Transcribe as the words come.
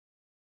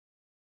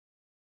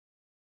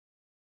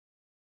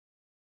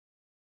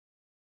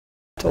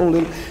told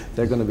him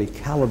they're going to be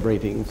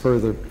calibrating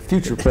further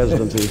future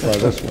presidencies by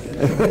this one.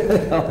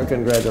 Oh,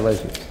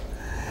 congratulations.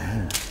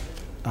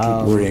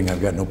 Keep worrying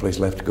I've got no place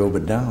left to go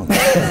but down. Would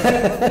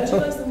you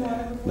like some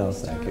water? No,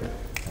 thank you.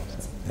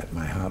 That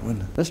my hot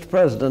one? Mr.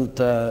 President,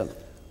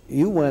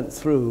 you went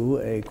through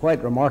a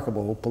quite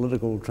remarkable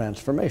political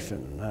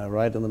transformation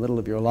right in the middle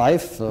of your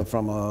life,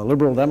 from a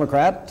liberal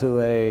Democrat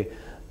to a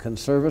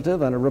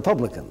conservative and a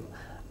Republican.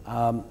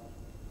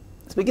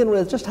 To begin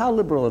with, just how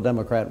liberal a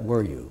Democrat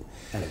were you,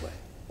 anyway?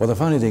 Well, the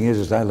funny thing is,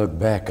 as I look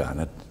back on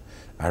it,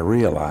 I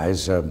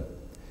realize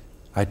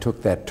I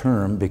took that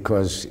term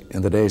because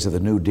in the days of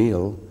the New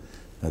Deal,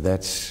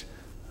 that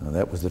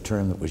was the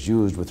term that was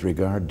used with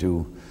regard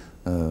to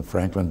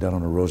Franklin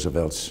Delano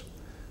Roosevelt's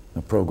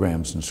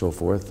programs and so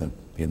forth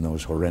in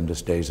those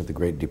horrendous days of the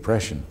Great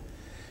Depression.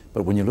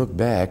 But when you look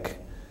back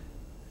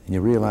and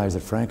you realize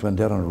that Franklin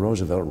Delano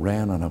Roosevelt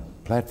ran on a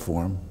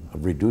platform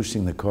of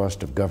reducing the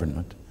cost of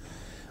government,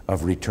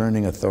 of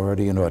returning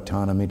authority and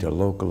autonomy to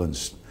local and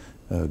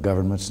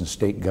governments and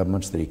state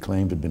governments that he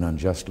claimed had been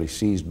unjustly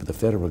seized by the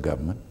federal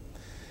government,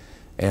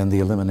 and the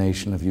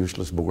elimination of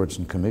useless boards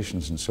and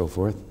commissions and so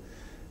forth,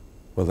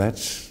 well,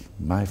 that's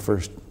my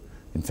first,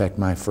 in fact,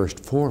 my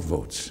first 4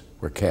 votes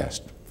were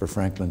cast for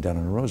Franklin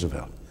Delano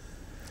Roosevelt.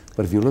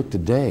 But if you look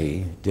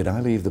today, did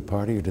I leave the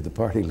party or did the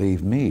party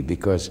leave me?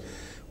 Because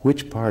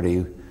which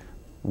party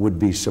would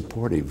be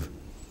supportive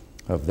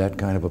of that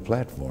kind of a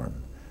platform?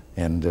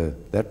 And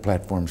that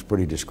platform's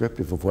pretty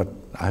descriptive of what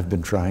I've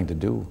been trying to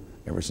do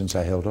ever since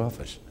I held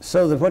office.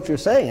 So that what you're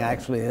saying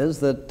actually is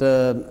that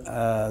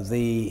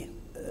the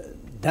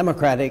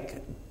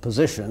Democratic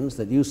positions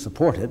that you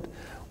supported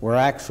were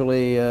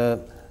actually,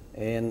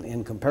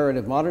 in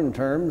comparative modern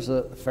terms,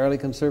 fairly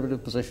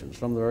conservative positions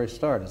from the very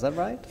start. Is that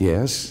right?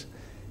 Yes.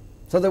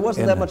 So there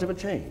wasn't that much of a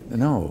change?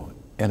 No,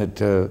 and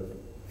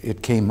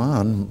it came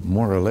on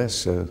more or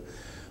less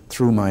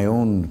through my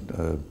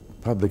own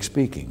public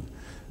speaking.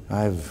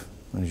 As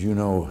you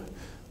know,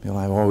 Bill,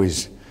 I've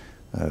always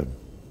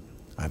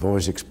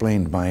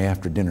explained my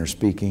after-dinner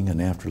speaking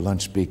and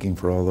after-lunch speaking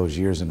for all those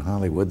years in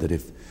Hollywood that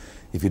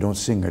if you don't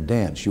sing or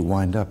dance, you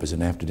wind up as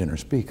an after-dinner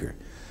speaker.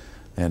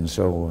 And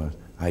so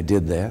I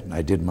did that.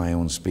 I did my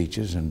own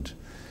speeches, and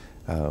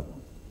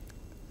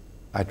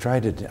I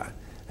tried to.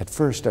 At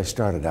first, I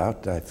started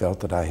out, I felt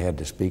that I had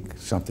to speak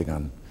something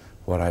on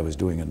what I was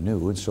doing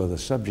anew, and so the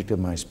subject of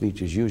my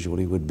speeches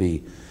usually would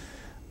be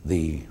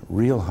the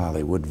real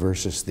Hollywood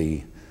versus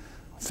the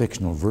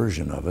fictional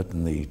version of it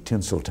and the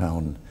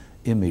Tinseltown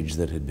image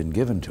that had been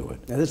given to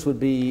it. Now this would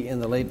be in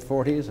the late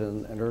 40s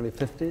and early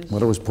 50s?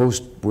 Well, it was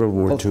post-World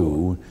War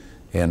II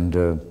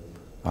and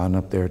on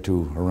up there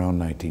to around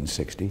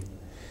 1960.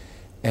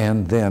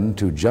 And then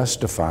to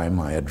justify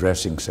my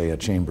addressing, say, a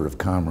Chamber of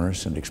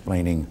Commerce and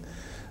explaining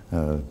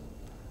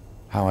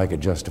how I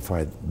could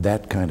justify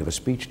that kind of a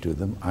speech to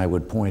them, I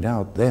would point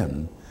out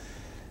then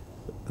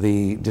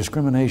the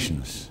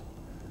discriminations,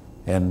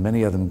 and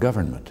many of them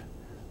government,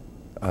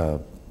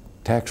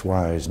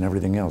 tax-wise and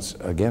everything else,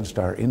 against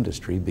our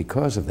industry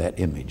because of that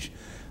image.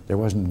 There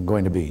wasn't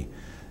going to be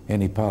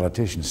any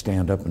politician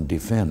stand up and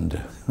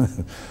defend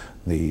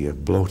the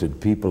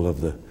bloated people of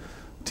the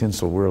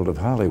tinsel world of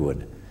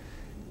Hollywood.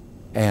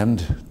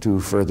 And to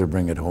further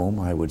bring it home,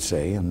 I would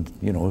say, and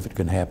you know, if it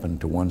can happen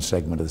to one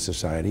segment of the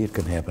society, it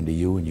can happen to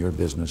you and your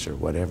business or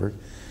whatever.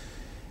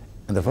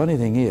 And the funny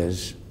thing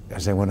is,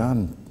 as I went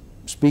on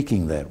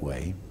speaking that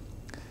way,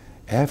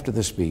 after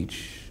the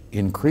speech,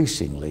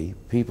 increasingly,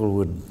 people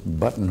would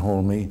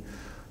buttonhole me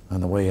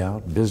on the way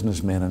out,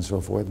 businessmen and so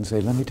forth, and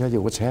say, let me tell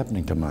you what's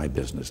happening to my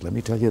business. Let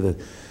me tell you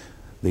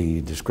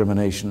the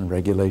discrimination,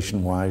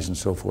 regulation-wise and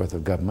so forth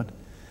of government.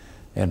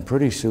 And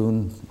pretty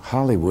soon,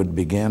 Hollywood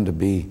began to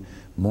be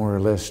more or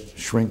less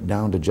shrink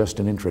down to just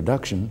an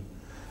introduction,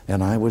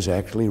 and I was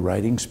actually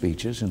writing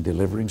speeches and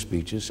delivering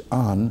speeches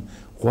on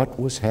what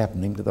was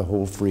happening to the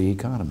whole free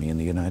economy in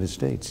the United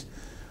States.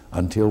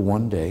 Until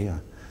one day,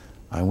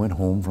 I went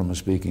home from a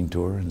speaking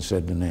tour and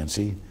said to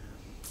Nancy,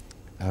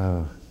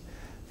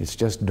 it's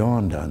just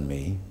dawned on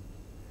me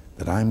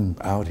that I'm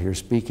out here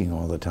speaking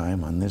all the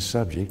time on this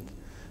subject,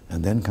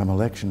 and then come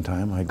election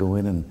time, I go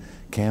in and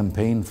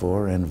campaign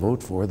for and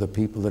vote for the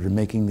people that are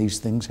making these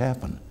things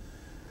happen.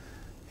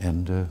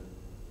 And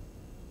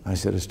I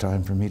said, it's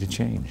time for me to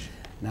change.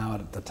 Now,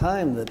 at the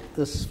time that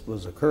this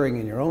was occurring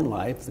in your own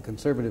life, the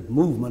conservative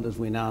movement, as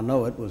we now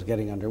know it, was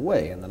getting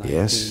underway in the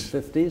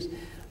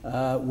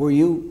 1950s. Were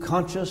you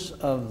conscious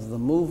of the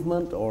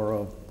movement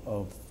or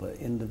of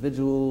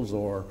individuals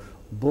or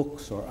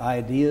books or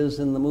ideas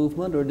in the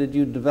movement, or did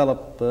you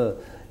develop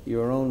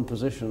your own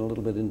position a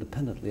little bit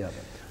independently of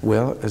it?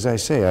 Well, as I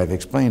say, I've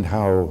explained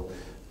how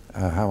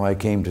I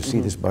came to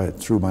see this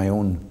through my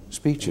own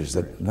speeches,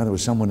 that in other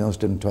words, someone else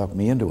didn't talk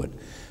me into it.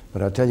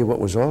 But I'll tell you what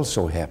was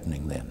also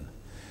happening then.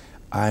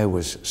 I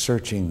was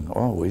searching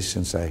always,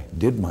 since I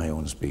did my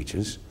own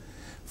speeches,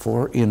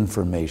 for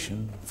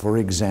information, for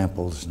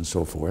examples and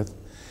so forth.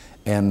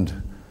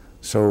 And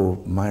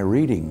so my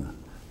reading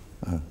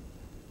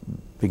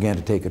began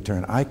to take a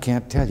turn. I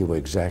can't tell you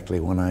exactly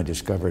when I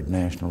discovered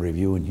National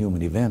Review and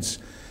Human Events,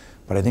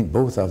 but I think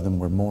both of them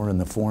were more in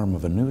the form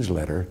of a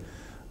newsletter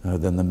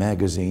than the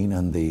magazine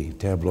and the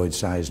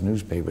tabloid-sized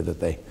newspaper that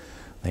they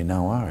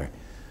now are.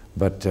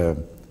 But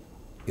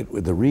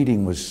the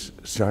reading was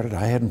started.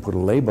 I hadn't put a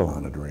label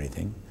on it or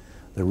anything.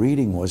 The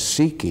reading was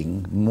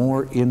seeking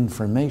more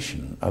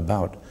information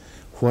about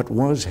what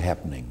was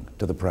happening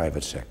to the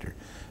private sector,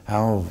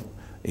 how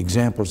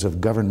examples of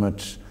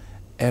government's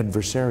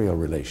adversarial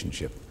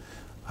relationship.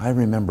 I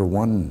remember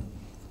one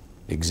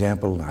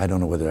example, I don't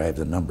know whether I have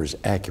the numbers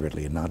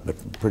accurately or not,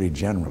 but pretty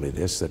generally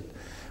this, that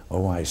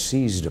I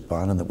seized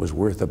upon, and that was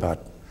worth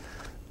about,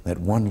 that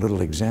one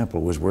little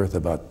example was worth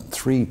about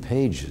 3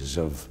 pages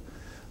of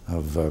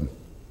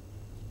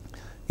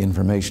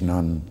information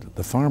on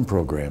the farm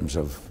programs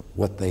of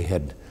what they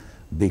had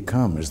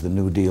become as the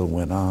New Deal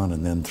went on,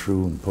 and then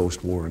through and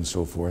post-war and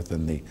so forth,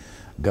 and the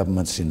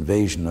government's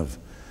invasion of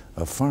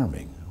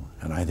farming.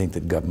 And I think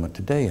that government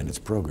today and its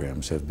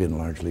programs have been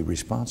largely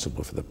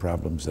responsible for the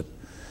problems that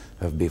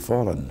have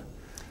befallen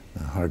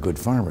our good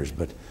farmers.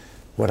 But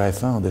what I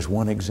found, this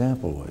one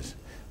example was,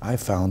 I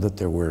found that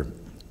there were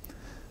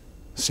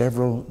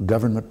several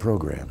government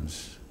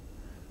programs,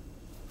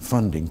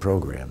 funding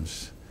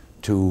programs,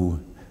 to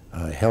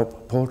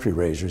help poultry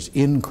raisers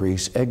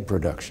increase egg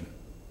production.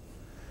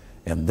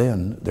 And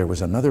then there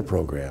was another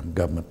program,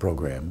 government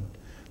program,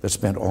 that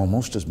spent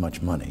almost as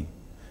much money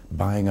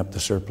buying up the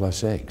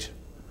surplus eggs.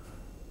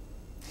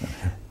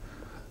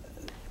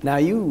 Now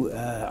you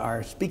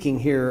are speaking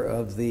here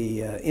of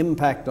the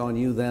impact on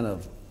you then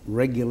of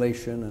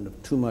regulation and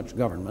of too much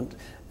government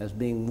as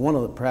being one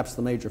of the, perhaps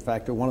the major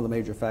factor, one of the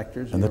major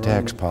factors. And the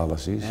tax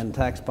policies. And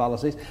tax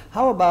policies.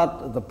 How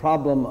about the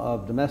problem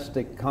of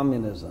domestic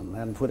communism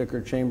and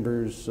Whittaker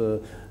Chambers,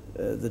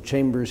 the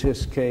Chambers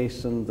Hiss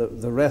case, and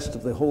the rest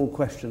of the whole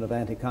question of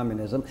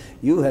anti-communism?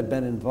 You had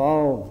been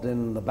involved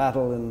in the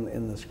battle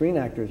in the Screen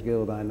Actors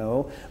Guild, I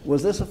know.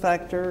 Was this a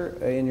factor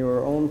in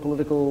your own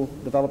political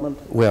development?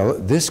 Well,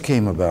 this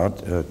came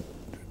about,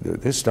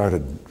 this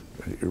started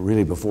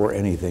really before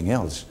anything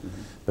else,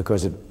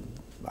 because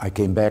I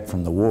came back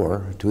from the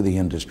war to the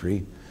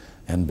industry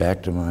and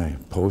back to my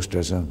post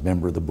as a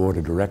member of the board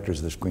of directors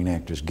of the Screen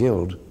Actors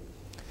Guild.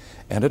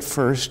 And at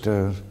first,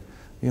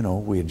 you know,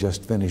 we had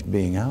just finished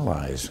being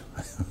allies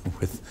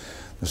with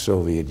the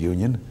Soviet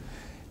Union.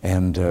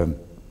 And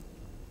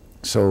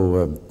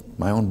so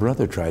my own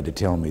brother tried to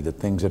tell me that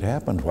things had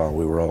happened while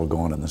we were all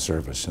going in the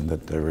service, and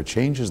that there were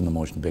changes in the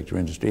motion picture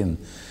industry. And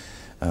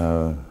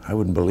I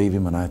wouldn't believe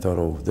him, and I thought,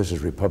 oh, this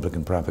is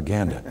Republican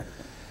propaganda.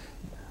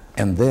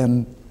 And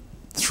then,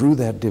 through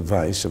that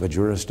device of a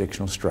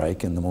jurisdictional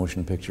strike in the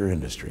motion picture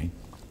industry,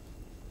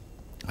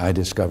 I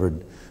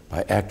discovered,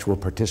 by actual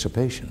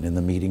participation in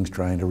the meetings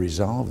trying to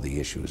resolve the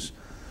issues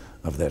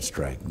of that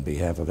strike on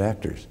behalf of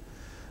actors,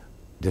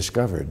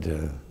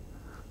 discovered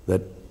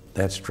that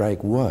that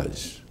strike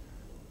was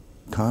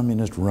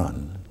communist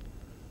run,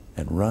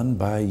 and run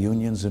by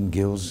unions and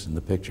guilds in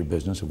the picture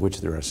business, of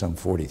which there are some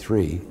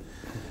 43,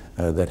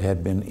 that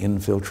had been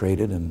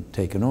infiltrated and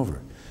taken over.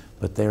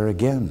 But there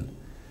again,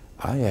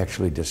 I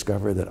actually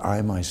discovered that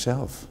I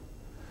myself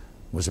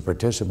was a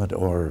participant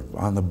or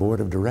on the board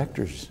of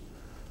directors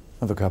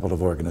of a couple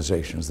of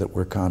organizations that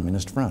were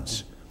communist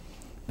fronts.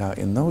 Now,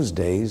 in those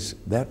days,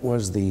 that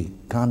was the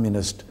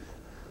communist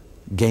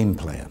game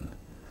plan,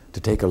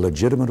 to take a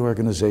legitimate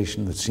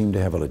organization that seemed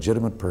to have a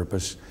legitimate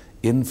purpose,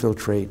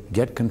 infiltrate,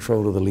 get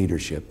control of the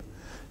leadership,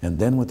 and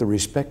then with the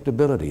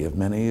respectability of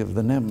many of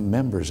the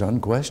members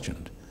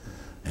unquestioned,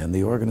 and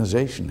the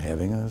organization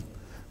having a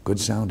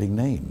good-sounding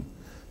name,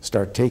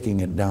 start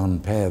taking it down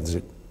paths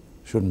it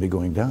shouldn't be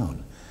going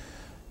down.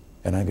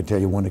 And I can tell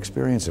you one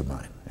experience of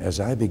mine. As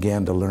I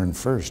began to learn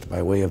first,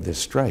 by way of this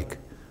strike,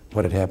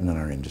 what had happened in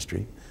our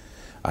industry,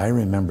 I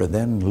remember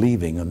then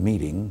leaving a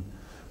meeting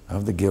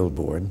of the Guild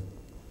Board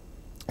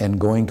and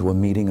going to a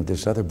meeting of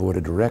this other board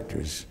of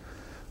directors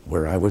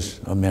where I was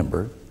a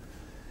member,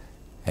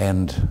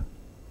 and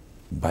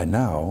by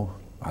now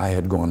I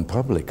had gone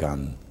public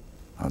on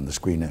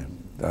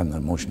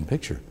the motion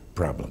picture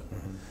problem.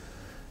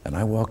 And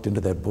I walked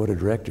into that board of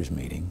directors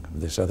meeting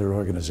of this other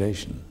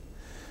organization.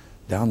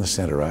 Down the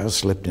center aisle,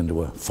 slipped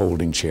into a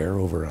folding chair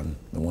over on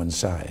the one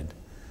side,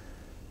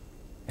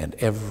 and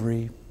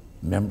every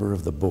member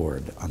of the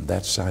board on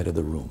that side of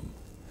the room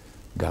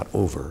got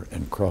over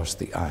and crossed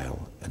the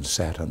aisle and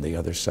sat on the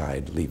other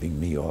side, leaving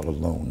me all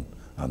alone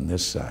on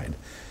this side.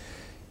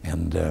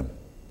 And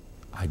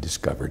I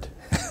discovered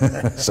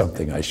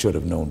something I should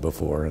have known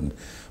before, and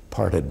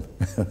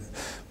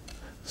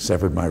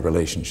severed my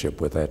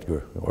relationship with that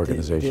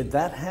organization. Did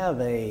that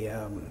have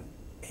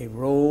a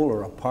role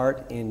or a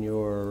part in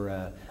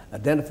your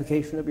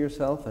identification of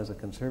yourself as a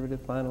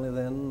conservative finally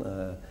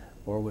then?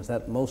 Or was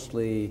that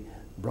mostly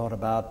brought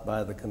about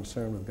by the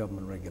concern with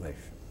government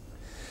regulation?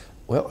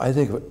 Well, I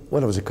think,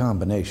 well, it was a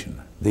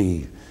combination.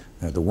 The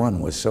one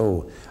was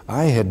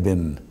I'd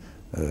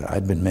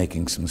been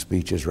making some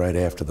speeches right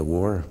after the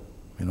war.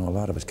 You know, a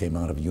lot of us came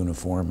out of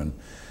uniform and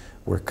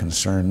were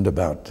concerned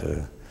about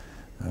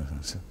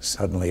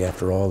suddenly,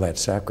 after all that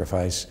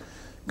sacrifice,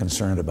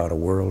 concerned about a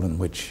world in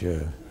which,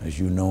 as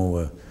you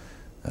know,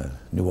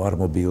 new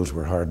automobiles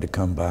were hard to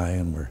come by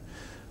and were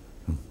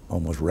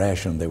almost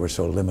rationed. They were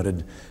so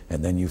limited.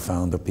 And then you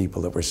found the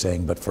people that were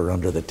saying, but for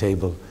under the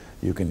table,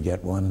 you can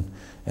get one.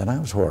 And I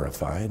was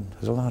horrified,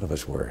 as a lot of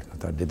us were. I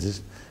thought,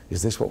 is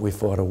this what we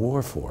fought a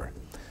war for?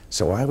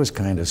 So I was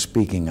kind of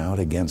speaking out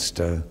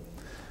against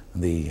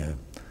the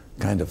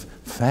kind of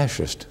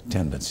fascist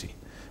tendency.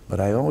 But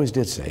I always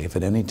did say, if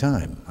at any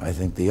time I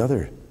think the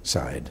other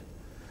side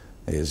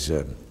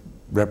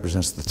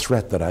represents the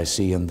threat that I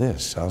see in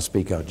this, I'll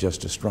speak out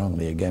just as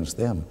strongly against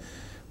them.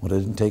 Well, it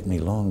didn't take me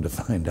long to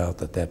find out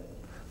that that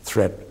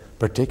threat,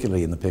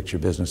 particularly in the picture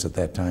business at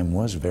that time,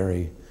 was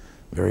very,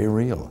 very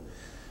real.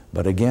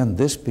 But again,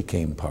 this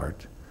became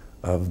part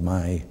of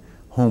my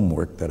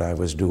homework that I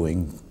was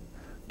doing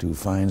to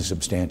find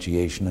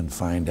substantiation and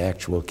find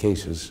actual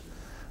cases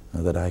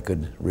that I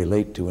could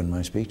relate to in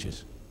my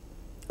speeches.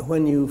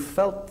 When you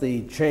felt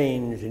the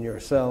change in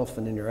yourself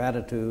and in your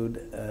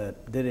attitude,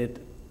 did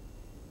it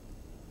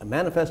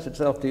manifest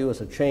itself to you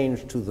as a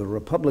change to the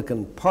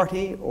Republican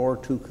Party or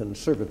to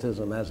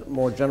conservatism as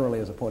more generally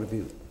as a point of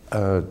view?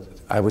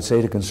 I would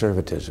say to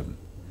conservatism,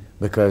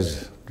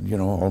 because, you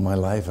know, all my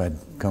life I'd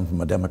come from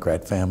a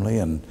Democrat family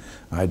and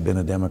I'd been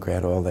a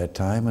Democrat all that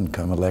time, and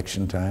come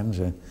election times,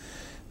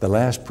 the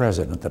last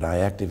president that I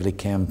actively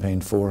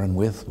campaigned for and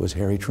with was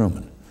Harry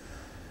Truman.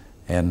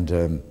 And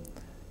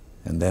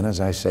then, as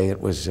I say, it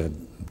was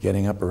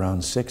getting up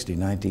around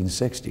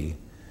 1960,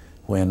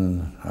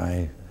 when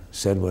I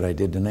said what I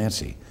did to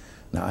Nancy.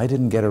 Now, I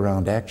didn't get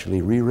around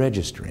actually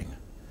re-registering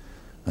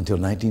until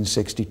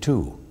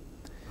 1962.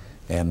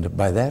 And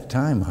by that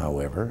time,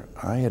 however,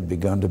 I had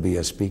begun to be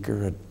a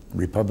speaker at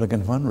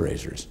Republican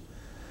fundraisers.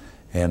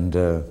 And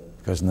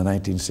because in the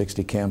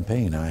 1960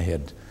 campaign,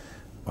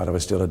 while I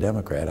was still a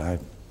Democrat, I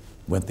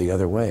went the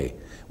other way.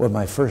 Well,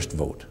 my first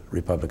vote,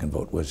 Republican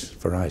vote, was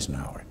for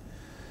Eisenhower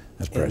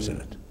as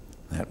president.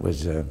 That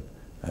was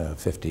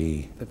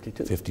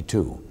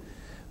 52.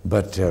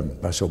 But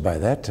so by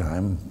that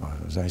time,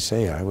 as I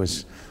say, I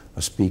was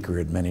a speaker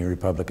at many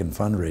Republican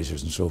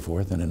fundraisers and so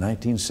forth. And in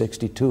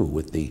 1962,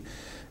 with the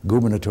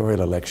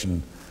gubernatorial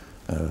election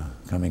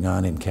coming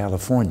on in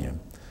California,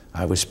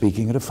 I was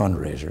speaking at a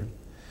fundraiser,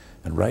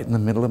 and right in the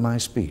middle of my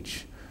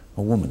speech,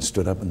 a woman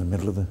stood up in the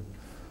middle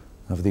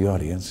of the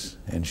audience,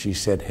 and she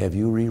said, "Have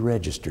you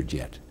re-registered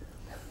yet?"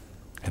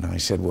 And I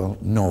said, "Well,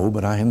 no,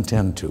 but I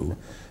intend to."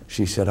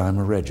 She said, "I'm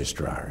a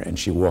registrar." And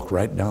she walked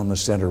right down the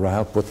center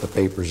aisle, put the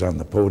papers on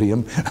the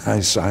podium.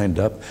 I signed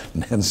up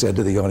and then said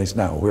to the audience,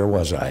 "Now, where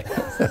was I?"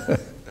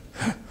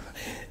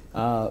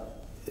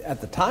 At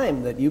the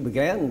time that you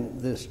began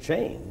this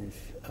change,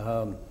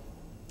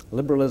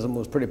 liberalism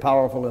was pretty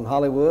powerful in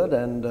Hollywood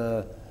and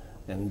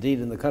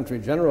indeed in the country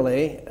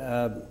generally,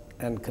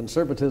 and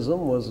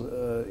conservatism was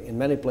in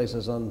many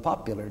places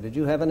unpopular. Did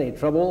you have any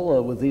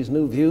trouble with these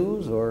new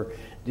views, or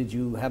did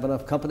you have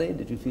enough company?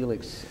 Did you feel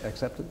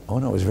accepted? Oh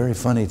no, it was a very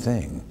funny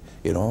thing.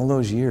 In all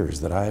those years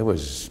that I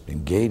was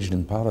engaged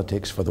in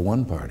politics for the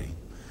one party,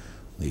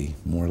 the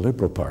more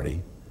liberal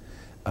party,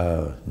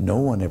 no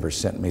one ever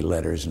sent me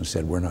letters and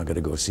said, "We're not going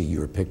to go see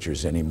your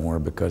pictures anymore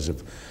because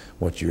of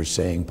what you're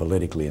saying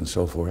politically," and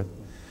so forth.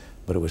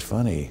 But it was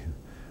funny.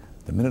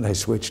 The minute I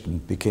switched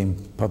and became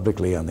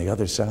publicly on the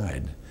other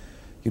side,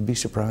 you'd be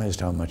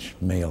surprised how much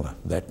mail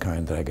that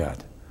kind that I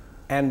got.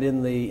 And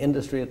in the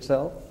industry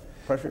itself,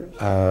 pressures?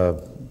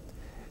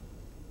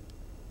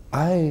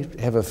 I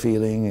have a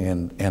feeling,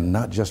 and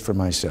not just for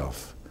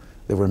myself,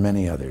 there were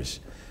many others.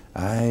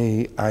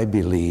 I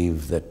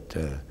believe that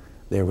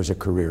there was a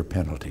career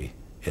penalty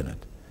in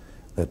it,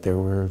 that there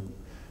were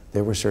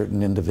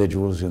certain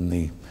individuals in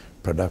the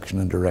production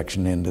and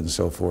direction end and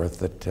so forth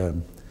that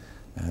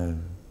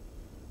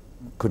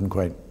couldn't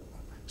quite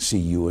see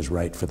you as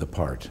right for the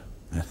part,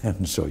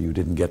 and so you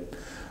didn't get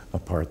a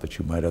part that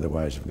you might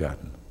otherwise have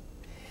gotten.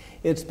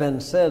 It's been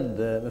said,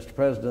 Mr.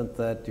 President,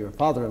 that your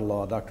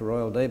father-in-law, Dr.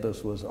 Royal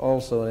Davis, was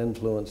also an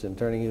influence in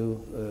turning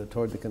you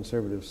toward the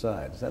conservative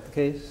side. Is that the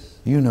case?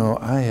 You know,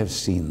 I have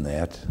seen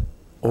that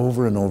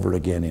over and over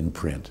again in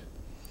print.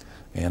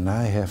 And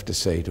I have to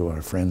say to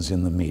our friends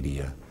in the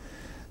media,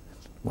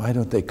 why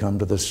don't they come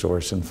to the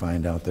source and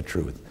find out the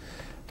truth?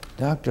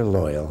 Dr.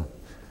 Loyal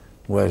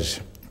was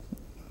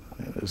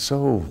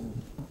so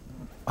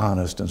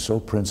honest and so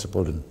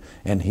principled,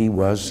 and he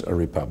was a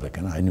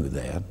Republican. I knew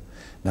that.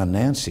 Now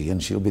Nancy,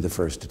 and she'll be the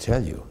first to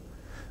tell you,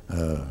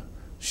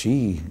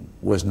 she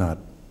was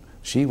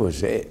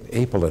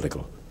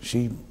apolitical.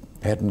 She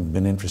hadn't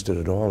been interested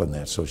at all in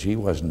that, so she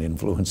wasn't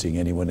influencing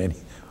anyone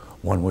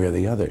one way or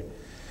the other.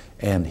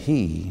 And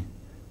he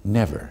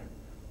never,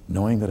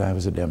 knowing that I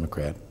was a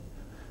Democrat,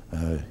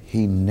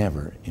 he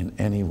never in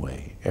any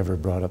way ever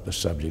brought up the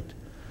subject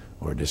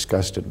or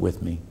discussed it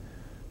with me.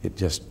 It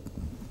just,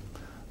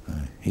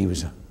 he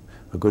was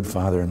a good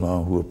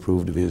father-in-law who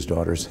approved of his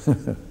daughter's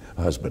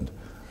husband.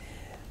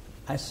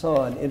 I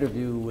saw an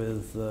interview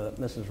with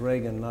Mrs.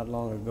 Reagan not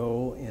long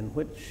ago in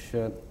which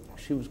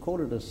she was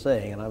quoted as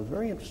saying, and I was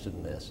very interested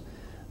in this,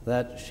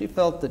 that she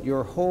felt that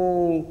your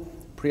whole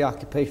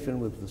preoccupation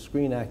with the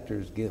Screen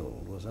Actors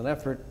Guild was an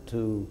effort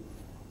to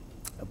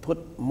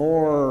put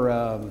more,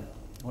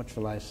 what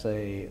shall I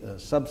say,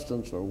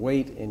 substance or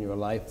weight in your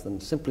life than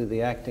simply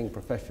the acting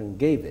profession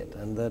gave it,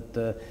 and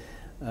that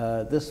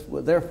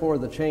therefore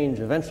the change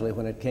eventually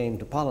when it came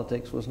to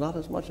politics was not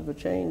as much of a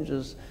change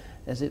as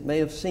it may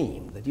have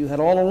seemed, that you had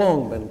all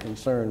along been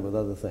concerned with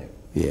other things.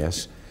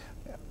 Yes,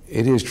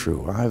 it is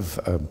true.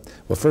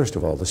 Well, first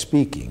of all, the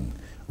speaking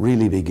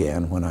really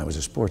began when I was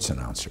a sports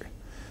announcer,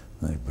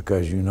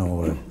 because you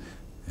know,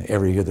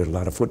 every year there's a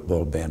lot of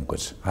football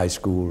banquets, high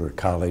school or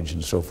college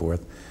and so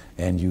forth,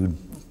 and you,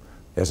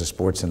 as a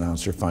sports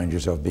announcer, find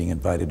yourself being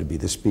invited to be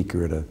the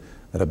speaker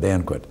at a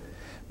banquet.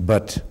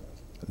 But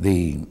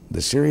the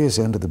serious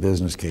end of the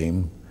business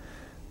came.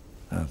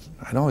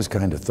 I'd always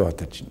kind of thought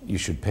that you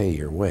should pay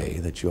your way,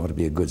 that you ought to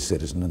be a good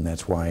citizen, and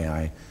that's why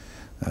I,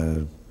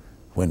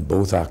 when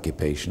both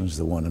occupations,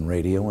 the one in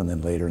radio and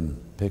then later in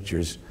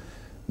pictures,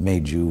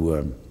 made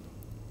you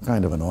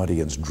kind of an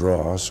audience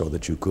draw so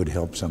that you could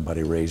help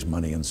somebody raise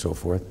money and so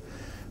forth,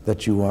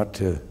 that you ought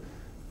to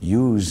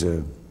use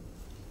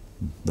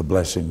the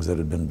blessings that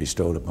had been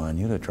bestowed upon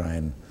you to try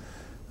and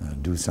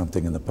do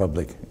something in the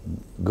public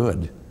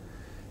good.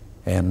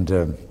 And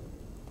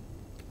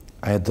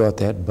I had thought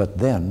that, but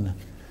then,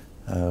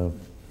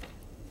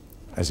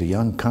 as a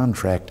young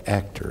contract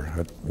actor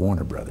at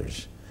Warner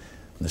Brothers,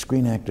 the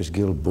Screen Actors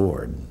Guild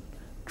Board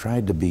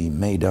tried to be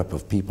made up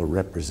of people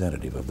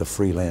representative of the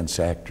freelance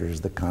actors,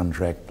 the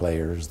contract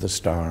players, the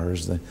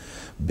stars, the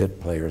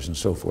bit players, and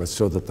so forth,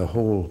 so that the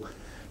whole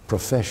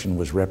profession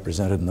was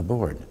represented in the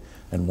board.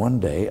 And one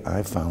day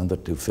I found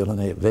that to fill in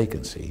a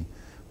vacancy,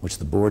 which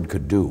the board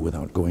could do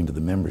without going to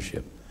the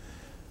membership,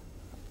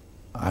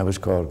 I was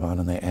called upon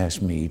and they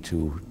asked me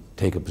to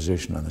take a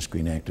position on the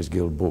Screen Actors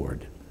Guild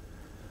Board.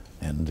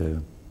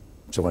 And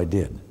so I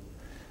did.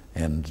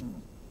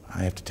 And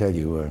I have to tell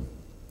you,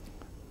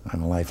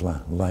 I'm a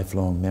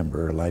lifelong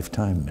member, a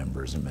lifetime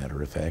member, as a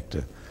matter of fact.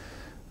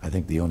 I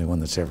think the only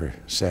one that's ever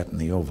sat in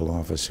the Oval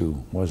Office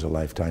who was a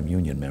lifetime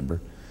union member.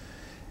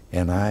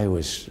 And I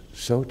was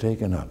so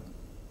taken up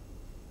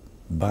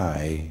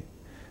by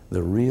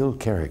the real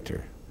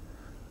character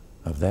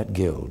of that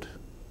guild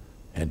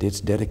and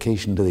its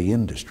dedication to the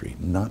industry,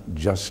 not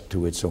just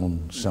to its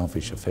own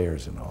selfish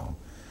affairs and all,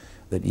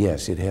 that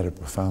yes, it had a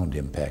profound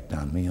impact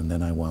on me, and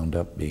then I wound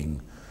up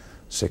being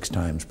 6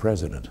 times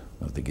president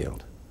of the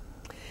guild.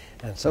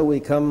 And so we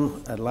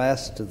come at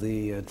last to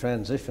the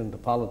transition to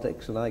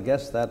politics, and I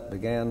guess that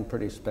began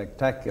pretty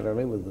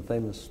spectacularly with the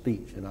famous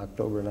speech in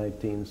October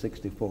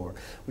 1964.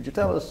 Would you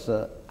tell us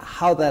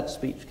how that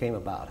speech came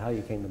about, how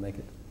you came to make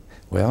it?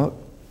 Well,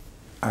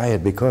 I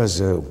had,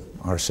 because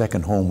our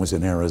second home was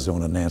in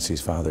Arizona,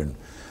 Nancy's father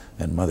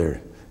and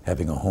mother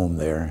having a home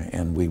there,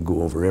 and we'd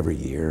go over every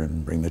year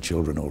and bring the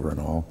children over and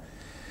all.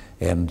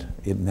 And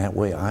in that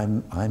way, I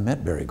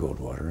met Barry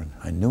Goldwater, and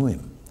I knew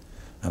him.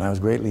 And I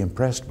was greatly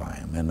impressed by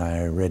him, and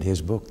I read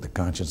his book, The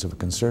Conscience of a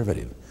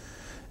Conservative.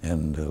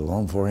 And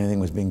long before anything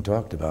was being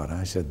talked about,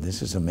 I said,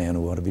 this is a man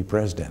who ought to be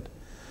president.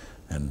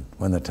 And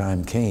when the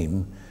time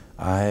came,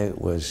 I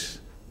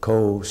was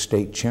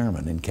co-state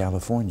chairman in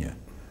California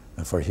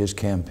for his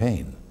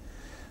campaign.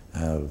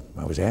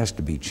 I was asked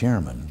to be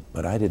chairman,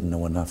 but I didn't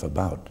know enough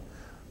about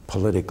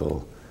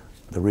political,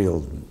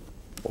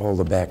 all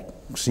the back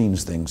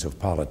scenes things of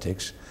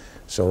politics.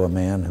 So a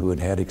man who had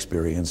had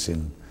experience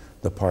in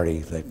the party,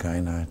 that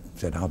kind, I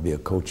said, I'll be a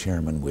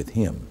co-chairman with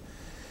him.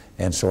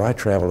 And so I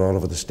traveled all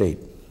over the state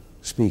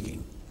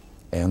speaking.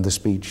 And the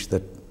speech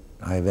that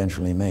I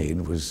eventually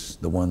made was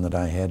the one that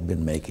I had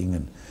been making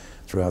and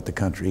throughout the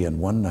country. And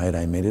one night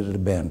I made it at a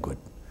banquet,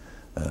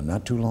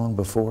 not too long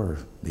before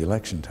the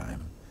election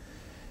time.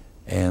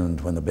 And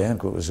when the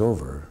banquet was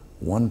over,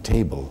 one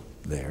table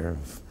there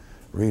of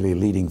really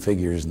leading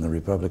figures in the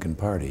Republican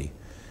Party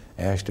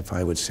asked if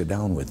I would sit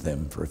down with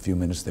them for a few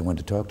minutes. They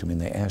wanted to talk to me,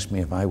 and they asked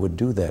me if I would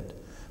do that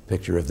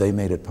picture if they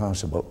made it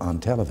possible on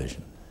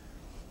television.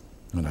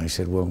 And I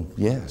said, well,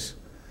 yes.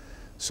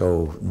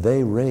 So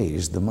they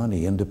raised the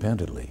money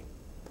independently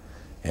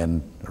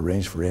and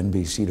arranged for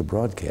NBC to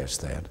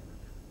broadcast that.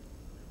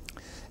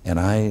 And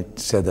I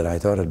said that I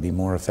thought it'd be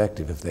more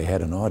effective if they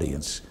had an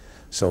audience.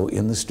 So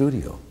in the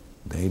studio,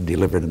 they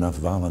delivered enough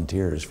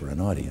volunteers for an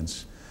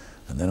audience,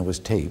 and then it was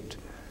taped,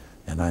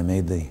 and I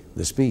made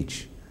the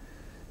speech.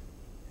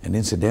 And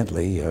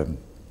incidentally,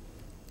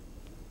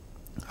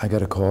 I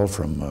got a call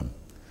from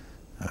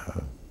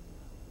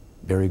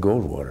Barry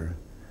Goldwater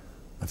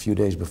a few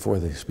days before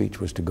the speech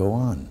was to go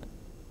on.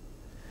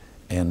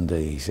 And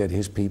he said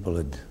his people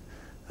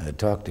had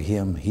talked to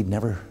him. He'd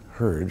never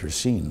heard or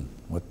seen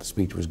what the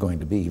speech was going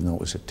to be, even though it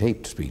was a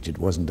taped speech. It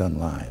wasn't done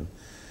live.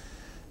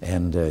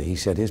 And he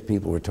said his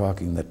people were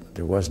talking that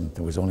there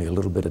was only a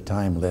little bit of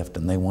time left,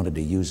 and they wanted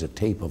to use a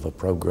tape of a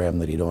program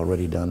that he'd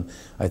already done.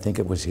 I think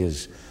it was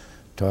his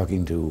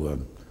talking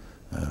to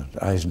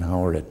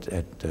Eisenhower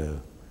at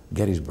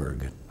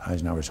Gettysburg, at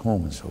Eisenhower's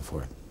home and so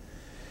forth.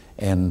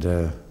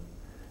 And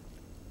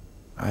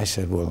I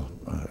said, well,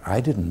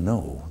 I didn't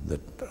know that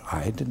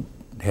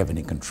have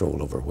any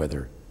control over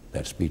whether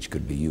that speech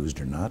could be used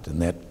or not.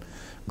 And that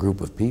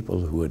group of people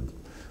who had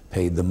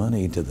paid the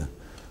money to the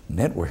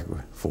network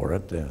for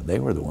it, they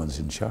were the ones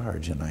in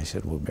charge. And I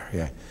said, well,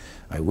 Barry,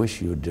 I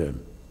wish you'd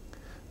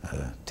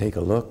take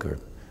a look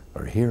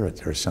or hear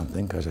it or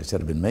something, because I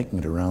said I've been making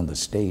it around the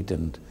state,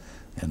 and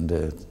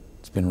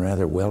it's been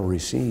rather well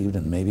received,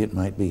 and maybe it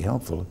might be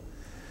helpful.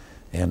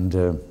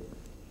 And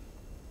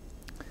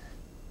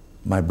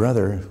my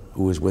brother,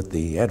 who was with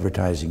the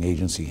advertising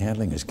agency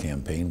handling his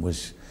campaign,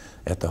 was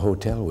at the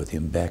hotel with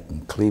him back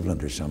in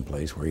Cleveland or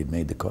someplace where he'd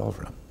made the call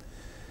from.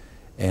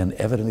 And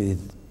evidently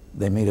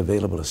they made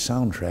available a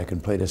soundtrack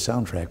and played a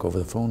soundtrack over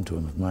the phone to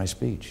him of my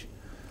speech.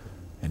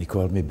 And he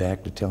called me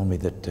back to tell me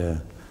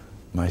that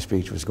my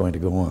speech was going to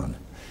go on.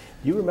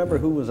 Do you remember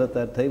who was at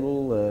that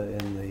table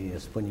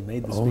when you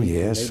made the speech? Oh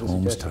yes,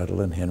 Holmes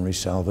Tuttle and Henry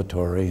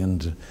Salvatore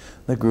and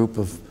the group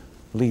of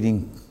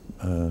leading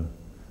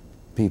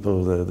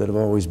people that have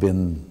always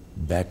been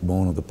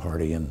backbone of the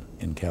party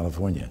in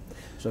California.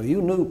 So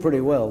you knew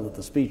pretty well that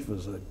the speech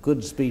was a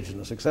good speech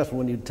and a successful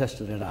one. You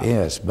tested it out.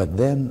 Yes, but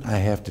then I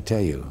have to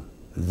tell you,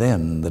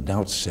 then the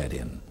doubts set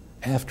in.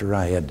 After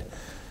I had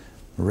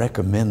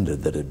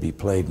recommended that it be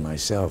played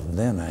myself,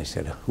 then I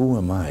said, who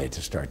am I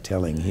to start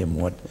telling him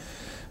what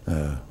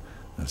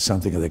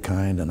something of the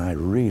kind? And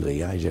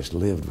I just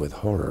lived with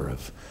horror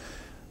of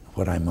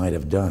what I might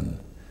have done.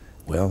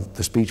 Well,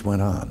 the speech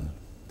went on,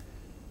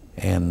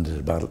 and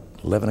about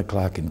 11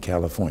 o'clock in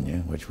California,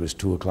 which was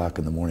 2 o'clock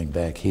in the morning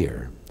back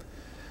here,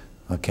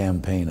 a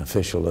campaign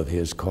official of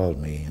his called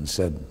me and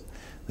said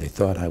they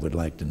thought I would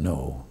like to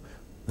know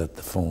that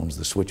the phones,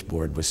 the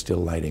switchboard was still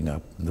lighting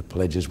up, and the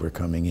pledges were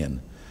coming in.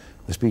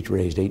 The speech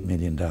raised $8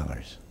 million.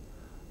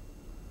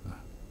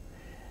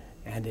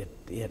 And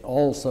it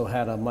also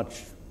had a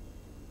much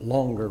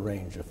longer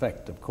range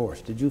effect, of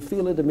course. Did you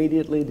feel it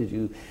immediately?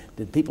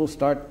 Did people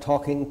start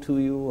talking to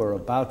you or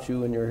about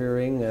you in your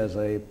hearing as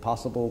a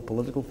possible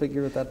political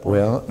figure at that point?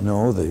 Well,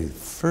 no, the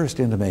first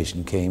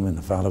intimation came in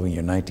the following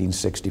year,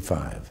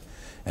 1965.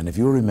 And if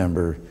you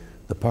remember,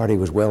 the party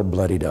was well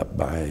bloodied up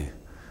by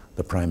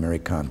the primary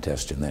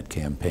contest in that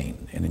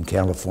campaign. And in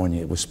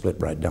California, it was split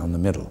right down the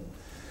middle.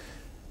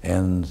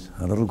 And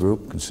a little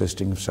group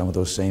consisting of some of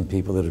those same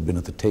people that had been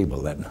at the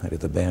table that night at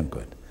the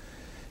banquet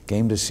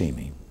came to see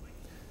me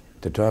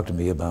to talk to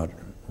me about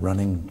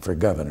running for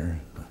governor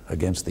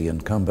against the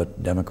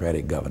incumbent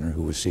Democratic governor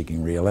who was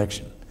seeking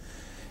re-election.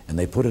 And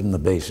they put it on the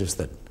basis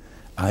that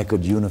I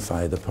could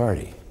unify the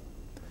party.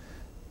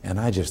 And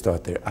I just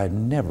thought I'd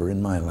never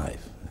in my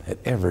life had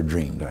ever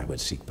dreamed I would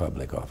seek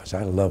public office.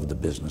 I loved the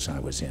business I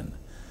was in.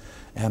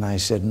 And I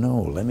said,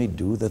 no, let me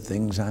do the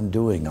things I'm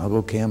doing. I'll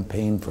go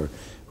campaign for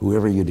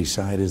whoever you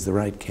decide is the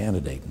right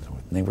candidate. And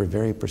they were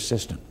very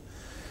persistent.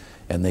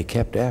 And they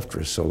kept after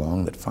us so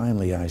long that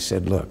finally I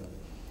said, look,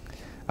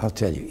 I'll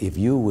tell you, if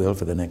you will,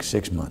 for the next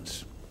 6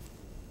 months,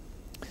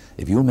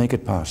 if you'll make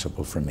it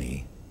possible for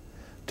me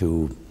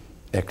to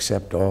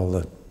accept all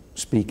the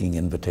speaking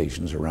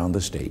invitations around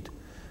the state,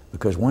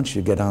 because once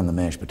you get on the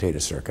mashed potato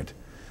circuit,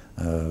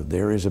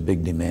 there is a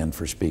big demand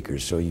for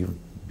speakers, so you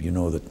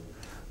know that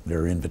there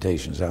are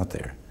invitations out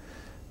there.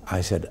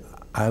 I said,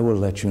 I will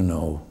let you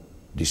know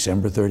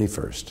December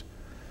 31st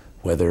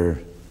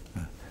whether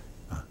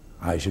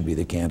I should be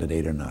the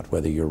candidate or not,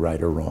 whether you're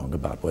right or wrong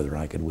about whether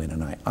I could win.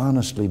 And I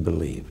honestly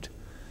believed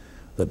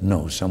that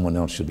no, someone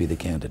else should be the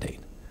candidate.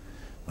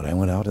 But I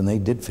went out and they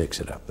did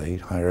fix it up. They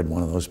hired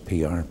one of those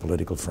PR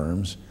political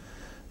firms,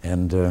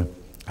 and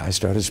I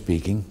started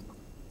speaking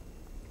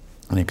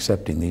and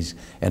accepting these,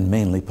 and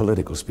mainly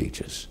political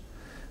speeches,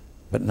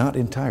 but not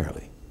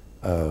entirely,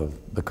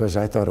 because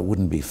I thought it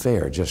wouldn't be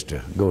fair just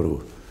to go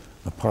to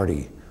a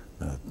party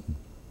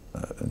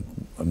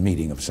a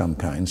meeting of some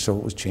kind. So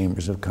it was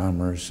chambers of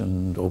commerce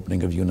and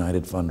opening of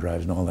United Fund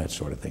drives and all that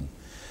sort of thing.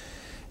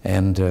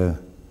 And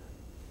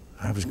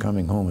I was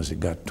coming home as it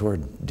got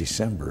toward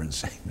December and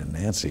saying to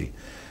Nancy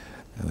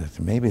that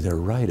maybe they're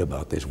right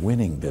about this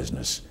winning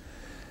business.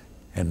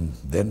 And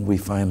then we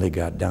finally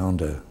got down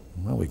to,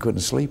 well, we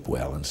couldn't sleep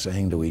well, and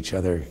saying to each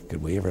other,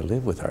 could we ever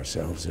live with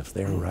ourselves if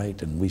they're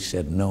right? And we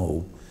said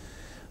no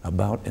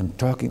about, and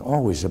talking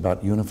always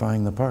about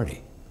unifying the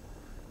party,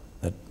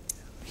 that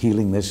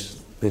healing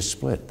this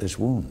split, this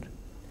wound.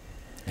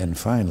 And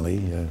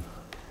finally,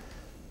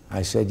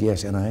 I said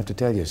yes, and I have to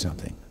tell you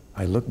something.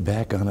 I look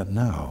back on it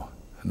now,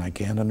 and I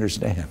can't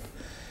understand.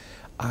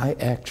 I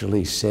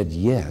actually said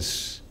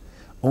yes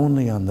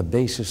only on the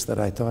basis that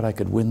I thought I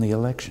could win the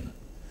election.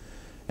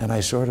 And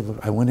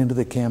I went into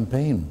the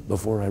campaign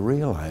before I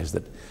realized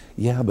that,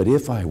 yeah, but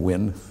if I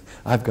win,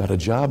 I've got a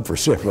job for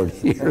several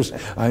years.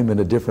 I'm in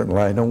a different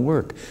line of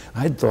work.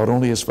 I'd thought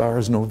only as far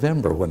as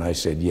November when I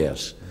said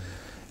yes.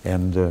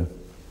 And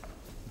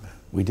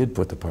we did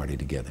put the party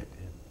together.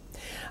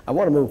 I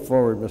want to move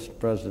forward, Mr.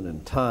 President,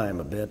 in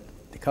time a bit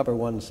to cover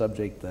one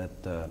subject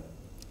that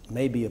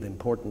may be of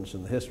importance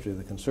in the history of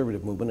the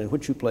conservative movement, in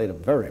which you played a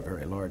very,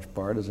 very large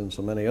part, as in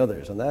so many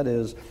others, and that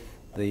is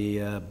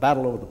the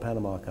battle over the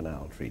Panama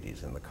Canal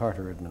treaties in the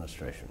Carter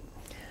administration,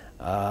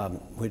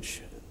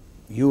 which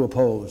you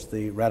opposed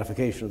the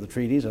ratification of the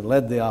treaties and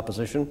led the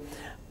opposition.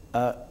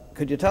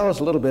 Could you tell us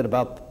a little bit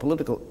about the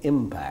political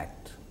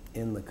impact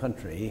in the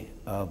country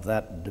of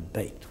that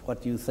debate?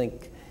 What do you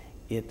think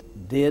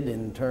it did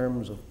in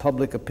terms of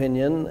public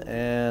opinion,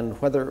 and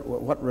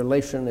what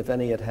relation, if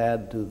any, it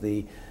had to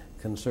the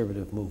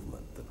conservative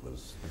movement that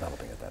was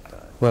developing at that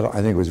time? Well,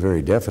 I think it was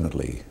very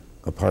definitely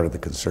a part of the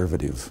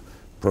conservative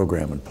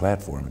program and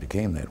platform. It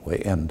became that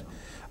way. And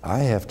I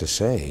have to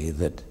say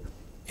that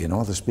in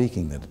all the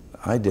speaking that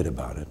I did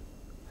about it,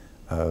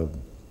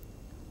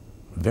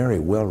 very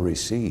well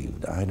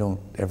received. I don't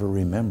ever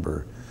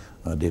remember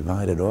a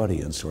divided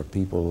audience or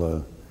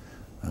people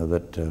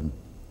that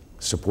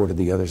supported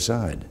the other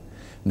side.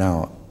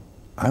 Now,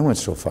 I went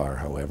so far,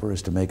 however,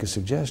 as to make a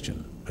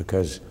suggestion,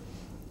 because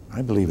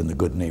I believe in the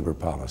good neighbor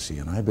policy,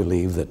 and I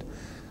believe that,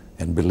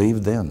 and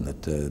believed then,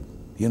 that the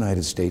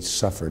United States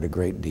suffered a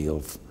great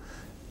deal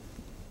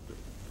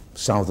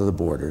south of the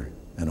border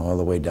and all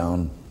the way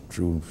down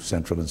through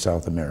Central and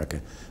South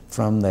America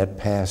from that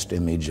past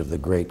image of the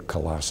great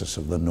colossus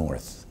of the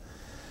North,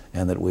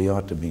 and that we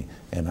ought to be,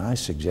 and I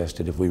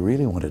suggested if we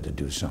really wanted to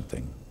do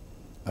something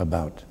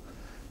about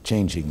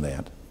changing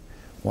that,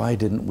 why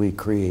didn't we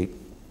create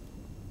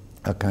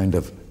a kind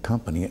of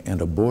company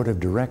and a board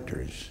of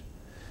directors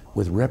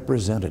with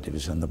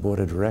representatives on the board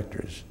of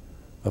directors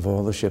of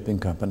all the shipping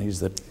companies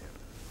that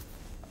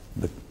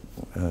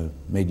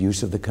made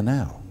use of the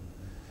canal?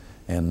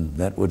 And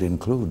that would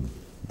include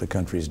the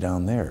countries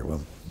down there. Well,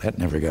 that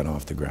never got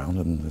off the ground,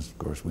 and of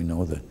course we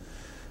know the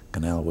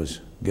canal was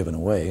given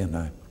away, and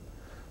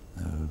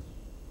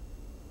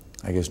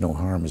I guess no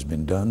harm has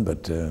been done,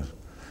 but in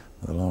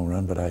the long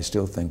run, but I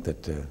still think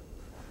that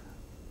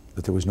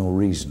that there was no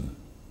reason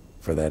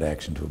for that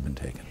action to have been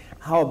taken.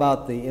 How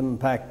about the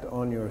impact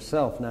on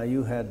yourself? Now,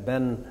 you had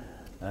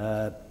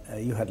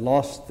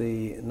lost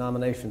the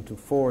nomination to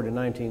Ford in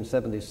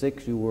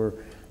 1976. You were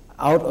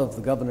out of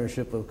the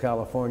governorship of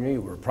California. You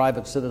were a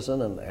private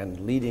citizen and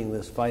leading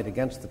this fight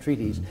against the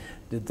treaties.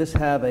 Mm-hmm. Did this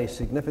have a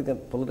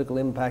significant political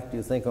impact, do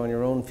you think, on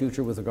your own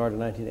future with regard to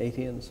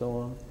 1980 and so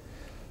on?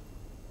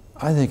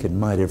 I think it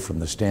might have, from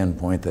the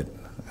standpoint that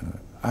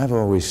I've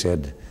always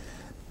said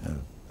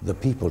the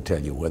people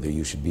tell you whether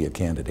you should be a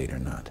candidate or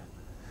not.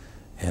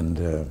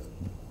 And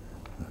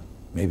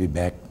maybe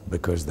back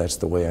because that's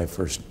the way I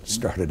first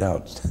started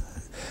out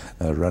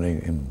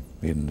running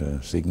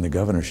in seeking the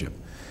governorship.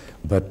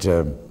 But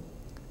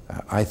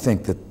I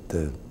think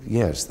that,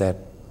 yes, that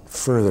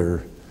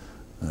further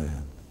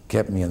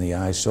kept me in the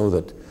eye, so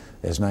that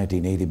as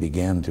 1980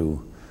 began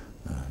to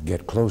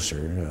get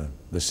closer,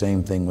 the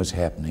same thing was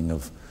happening.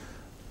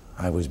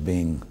 I was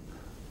being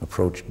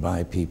approached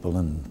by people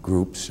and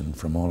groups and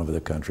from all over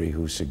the country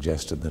who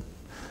suggested that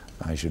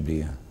I should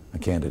be a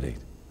candidate.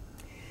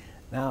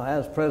 Now,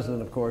 as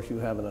president, of course, you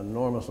have an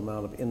enormous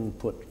amount of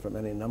input from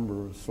any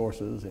number of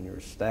sources in your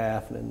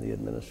staff and in the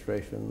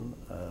administration,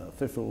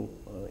 official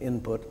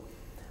input.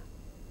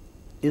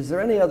 Is there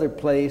any other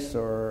place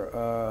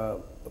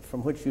or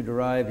from which you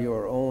derive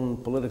your own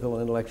political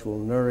and intellectual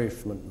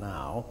nourishment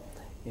now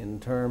in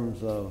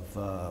terms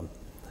of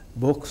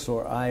books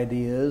or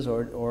ideas,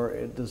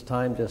 or does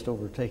time just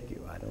overtake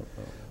you? I don't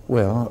know.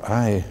 Well,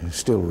 I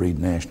still read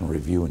National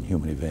Review and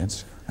Human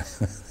Events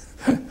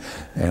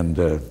and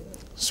a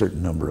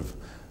certain number of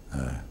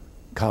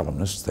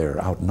columnists.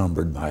 They're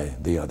outnumbered by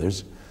the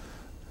others,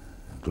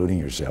 including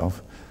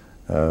yourself.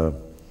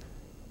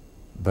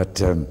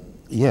 But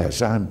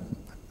yes,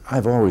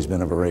 I've always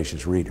been a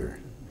voracious reader,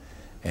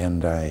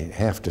 and I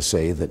have to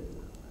say that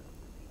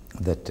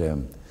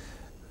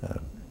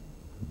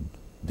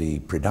the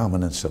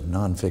predominance of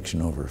nonfiction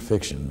over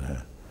fiction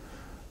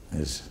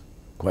is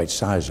quite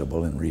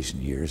sizable in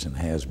recent years and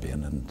has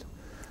been,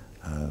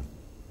 and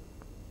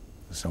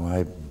so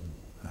I.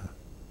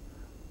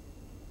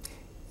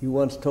 You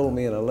once told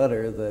me in a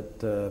letter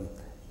that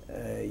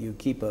you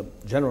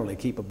generally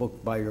keep a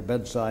book by your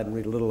bedside and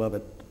read a little of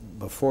it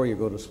before you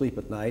go to sleep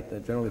at night.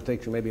 It generally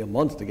takes you maybe a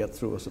month to get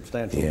through a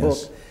substantial book.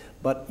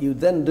 But you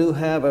then do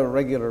have a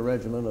regular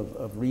regimen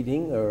of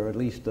reading, or at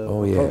least a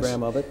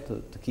program of it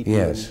to keep you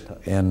in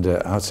touch. And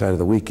outside of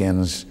the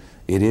weekends,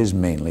 it is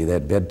mainly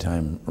that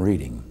bedtime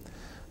reading.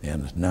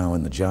 And now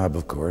in the job,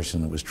 of course,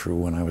 and it was true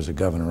when I was a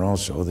governor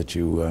also, that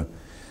you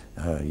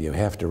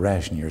have to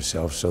ration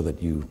yourself so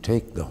that you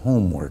take the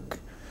homework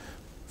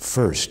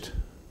first,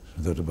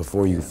 so that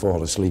before you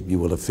fall asleep you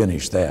will have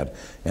finished that,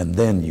 and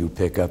then you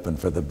pick up, and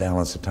for the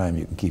balance of time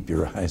you can keep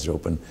your eyes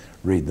open,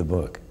 read the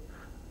book.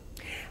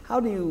 How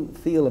do you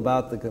feel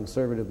about the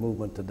conservative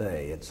movement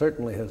today? It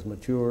certainly has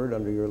matured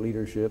under your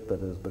leadership.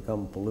 It has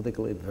become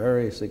politically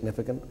very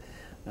significant.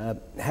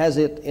 Has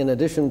it, in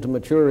addition to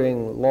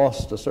maturing,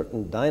 lost a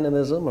certain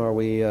dynamism? Are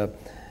we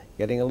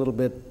getting a little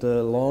bit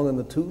long in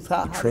the tooth?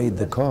 Betrayed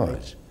the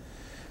cause.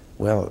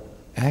 Well,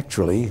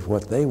 actually,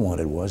 what they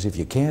wanted was, if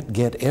you can't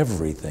get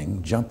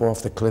everything, jump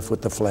off the cliff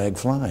with the flag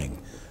flying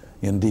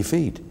in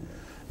defeat.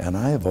 And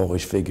I have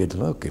always figured,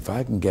 look, if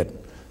I can get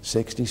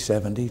 60,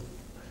 70,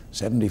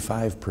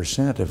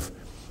 75% of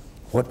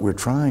what we're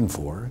trying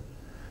for,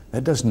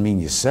 That doesn't mean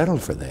you settle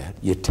for that.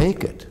 You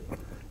take it.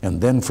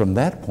 And then from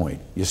that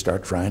point, you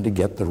start trying to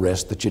get the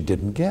rest that you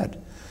didn't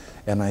get.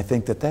 And I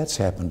think that that's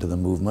happened to the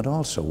movement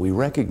also. We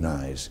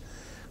recognize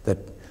that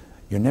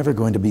you're never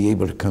going to be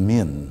able to come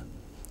in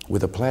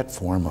with a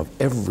platform of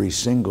every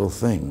single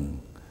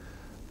thing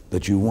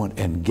that you want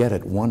and get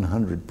it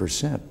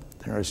 100%.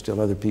 There are still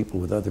other people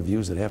with other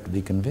views that have to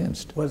be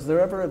convinced. Was there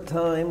ever a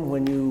time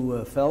when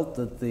you felt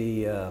that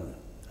the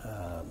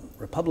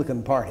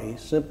Republican Party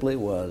simply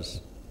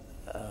was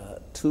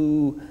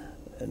too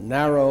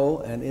narrow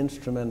an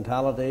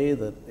instrumentality,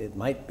 that it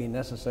might be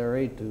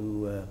necessary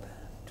to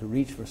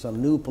reach for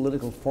some new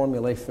political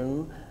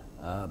formulation?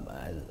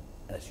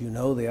 As you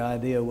know, the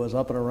idea was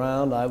up and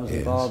around. I was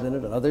involved in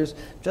it, and others.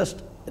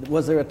 Just,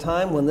 was there a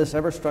time when this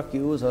ever struck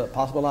you as a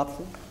possible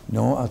option?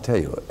 No, I'll tell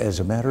you. As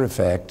a matter of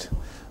fact,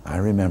 I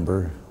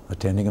remember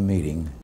attending a meeting